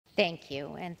Thank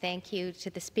you, and thank you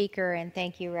to the Speaker, and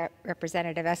thank you,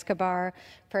 Representative Escobar,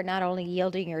 for not only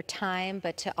yielding your time,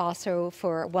 but to also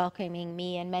for welcoming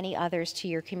me and many others to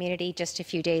your community just a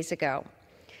few days ago.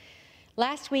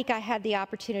 Last week, I had the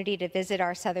opportunity to visit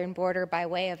our southern border by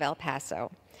way of El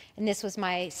Paso, and this was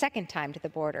my second time to the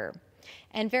border.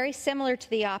 And very similar to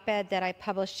the op-ed that I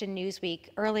published in Newsweek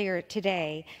earlier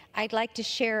today, I'd like to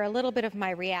share a little bit of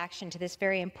my reaction to this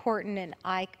very important and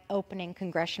eye-opening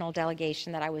congressional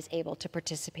delegation that I was able to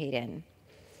participate in.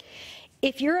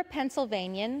 If you're a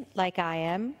Pennsylvanian, like I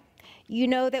am, you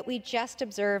know that we just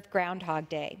observed Groundhog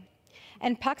Day,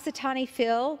 and Puxatawny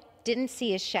Phil didn't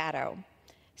see his shadow,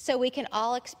 so we can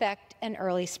all expect an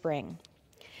early spring.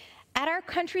 At our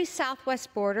country's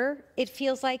southwest border, it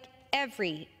feels like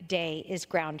every day is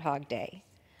Groundhog Day.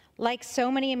 Like so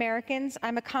many Americans,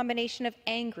 I'm a combination of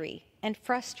angry and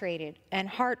frustrated and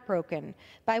heartbroken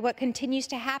by what continues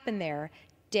to happen there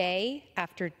day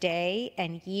after day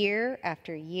and year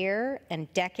after year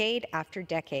and decade after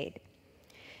decade.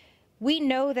 We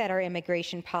know that our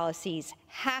immigration policies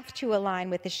have to align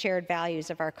with the shared values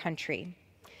of our country.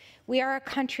 We are a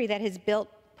country that is built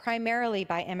primarily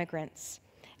by immigrants,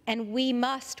 and we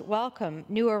must welcome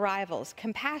new arrivals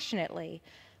compassionately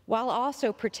while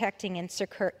also protecting and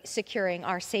securing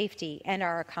our safety and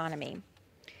our economy.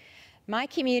 My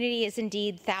community is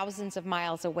indeed thousands of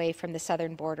miles away from the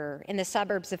southern border in the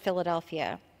suburbs of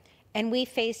Philadelphia, and we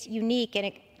face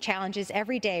unique challenges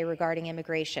every day regarding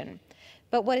immigration.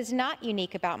 But what is not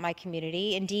unique about my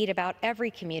community, indeed about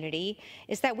every community,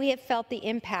 is that we have felt the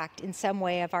impact in some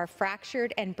way of our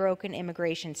fractured and broken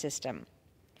immigration system.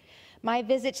 My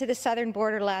visit to the southern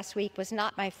border last week was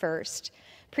not my first.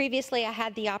 Previously, I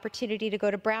had the opportunity to go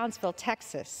to Brownsville,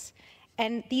 Texas,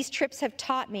 and these trips have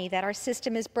taught me that our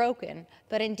system is broken,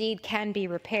 but indeed can be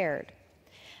repaired.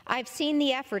 I've seen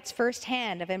the efforts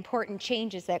firsthand of important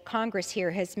changes that Congress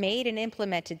here has made and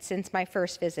implemented since my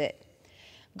first visit.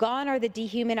 Gone are the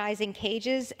dehumanizing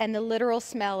cages and the literal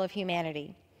smell of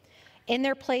humanity. In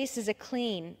their place is a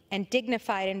clean and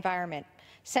dignified environment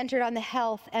centered on the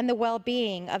health and the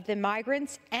well-being of the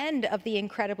migrants and of the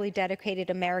incredibly dedicated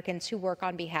Americans who work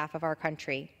on behalf of our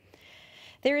country.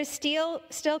 There is still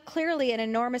clearly an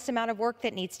enormous amount of work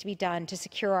that needs to be done to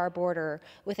secure our border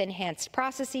with enhanced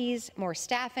processes, more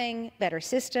staffing, better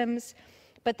systems,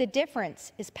 but the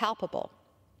difference is palpable.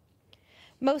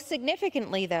 Most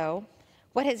significantly, though,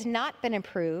 what has not been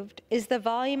improved is the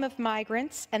volume of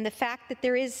migrants and the fact that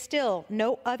there is still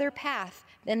no other path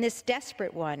than this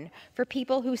desperate one for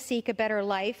people who seek a better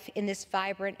life in this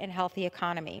vibrant and healthy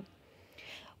economy.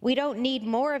 We don't need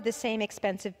more of the same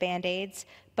expensive Band-Aids,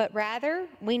 but rather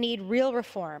we need real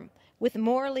reform with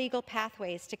more legal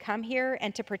pathways to come here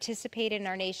and to participate in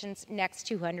our nation's next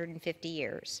 250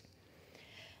 years.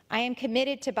 I am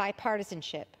committed to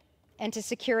bipartisanship and to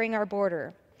securing our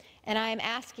border, and I am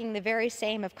asking the very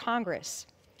same of Congress.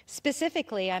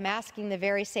 Specifically, I'm asking the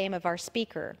very same of our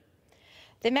Speaker.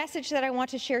 The message that I want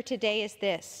to share today is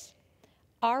this: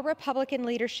 our Republican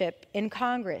leadership in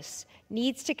Congress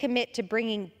needs to commit to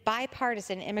bringing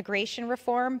bipartisan immigration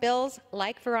reform bills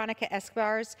like Veronica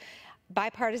Escobar's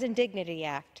Bipartisan Dignity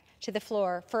Act to the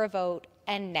floor for a vote,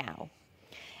 and now.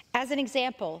 As an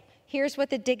example, here's what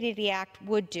the Dignity Act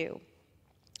would do.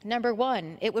 Number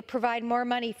one, it would provide more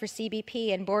money for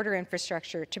CBP and border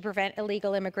infrastructure to prevent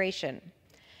illegal immigration.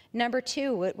 Number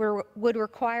two, it would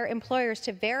require employers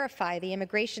to verify the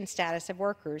immigration status of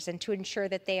workers and to ensure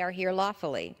that they are here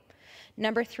lawfully.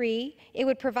 Number three, it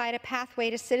would provide a pathway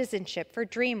to citizenship for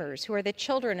dreamers who are the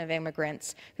children of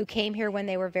immigrants who came here when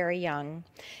they were very young.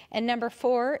 And number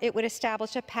four, it would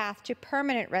establish a path to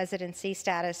permanent residency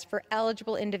status for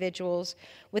eligible individuals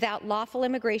without lawful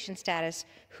immigration status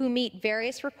who meet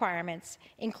various requirements,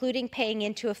 including paying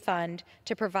into a fund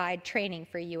to provide training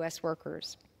for U.S.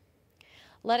 workers.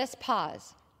 Let us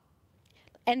pause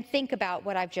and think about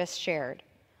what I've just shared.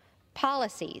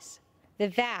 Policies the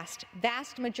vast,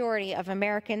 vast majority of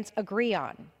Americans agree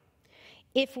on.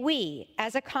 If we,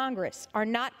 as a Congress, are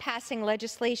not passing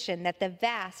legislation that the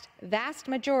vast, vast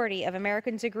majority of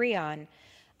Americans agree on,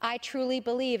 I truly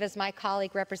believe, as my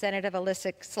colleague Representative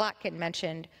Alyssa Slotkin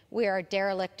mentioned, we are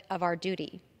derelict of our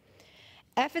duty.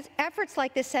 Efforts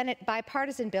like the Senate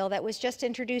bipartisan bill that was just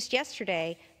introduced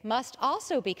yesterday must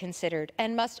also be considered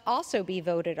and must also be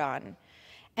voted on.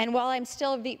 And while I'm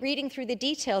still reading through the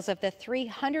details of the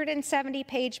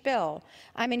 370-page bill,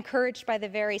 I'm encouraged by the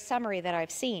very summary that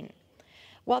I've seen.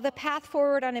 While the path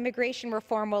forward on immigration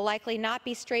reform will likely not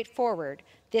be straightforward,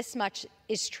 this much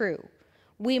is true.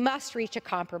 We must reach a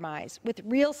compromise with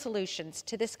real solutions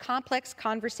to this complex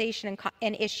conversation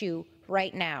and issue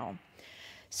right now.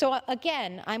 So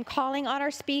again, I'm calling on our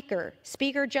Speaker,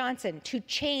 Speaker Johnson, to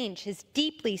change his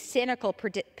deeply cynical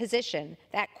position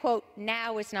that, quote,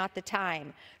 now is not the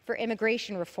time for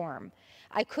immigration reform.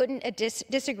 I couldn't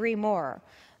disagree more.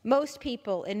 Most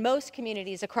people in most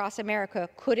communities across America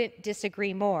couldn't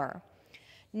disagree more.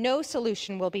 No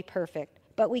solution will be perfect,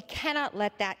 but we cannot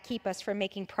let that keep us from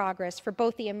making progress for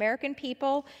both the American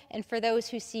people and for those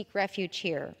who seek refuge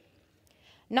here.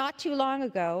 Not too long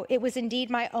ago, it was indeed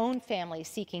my own family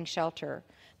seeking shelter.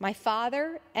 My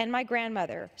father and my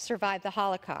grandmother survived the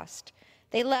Holocaust.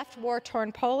 They left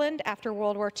war-torn Poland after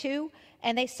World War II,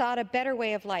 and they sought a better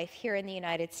way of life here in the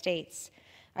United States.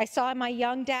 I saw my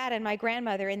young dad and my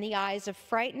grandmother in the eyes of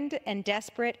frightened and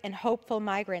desperate and hopeful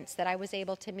migrants that I was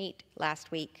able to meet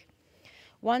last week.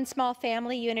 One small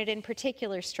family unit in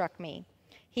particular struck me.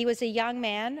 He was a young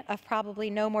man of probably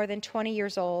no more than 20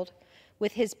 years old,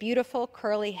 with his beautiful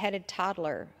curly-headed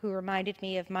toddler, who reminded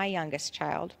me of my youngest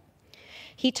child.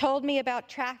 He told me about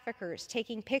traffickers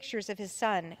taking pictures of his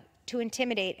son to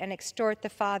intimidate and extort the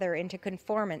father into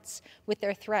conformance with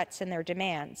their threats and their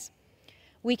demands.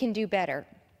 We can do better.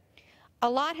 A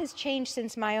lot has changed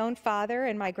since my own father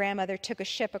and my grandmother took a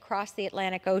ship across the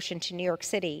Atlantic Ocean to New York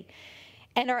City,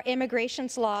 and our immigration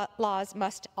laws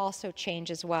must also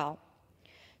change as well.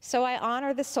 So I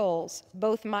honor the souls,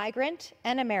 both migrant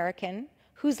and American,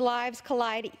 whose lives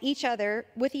collide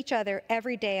with each other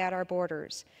every day at our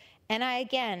borders. And I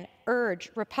again urge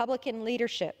Republican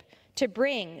leadership to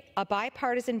bring a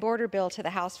bipartisan border bill to the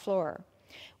House floor.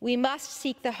 We must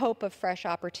seek the hope of fresh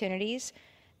opportunities.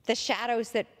 The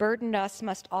shadows that burden us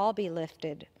must all be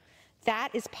lifted. That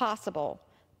is possible,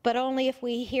 but only if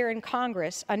we here in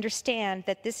Congress understand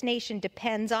that this nation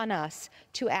depends on us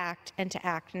to act and to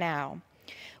act now.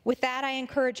 With that, I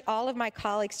encourage all of my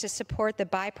colleagues to support the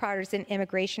bipartisan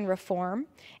immigration reform,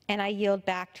 and I yield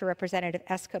back to Representative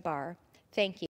Escobar. Thank you.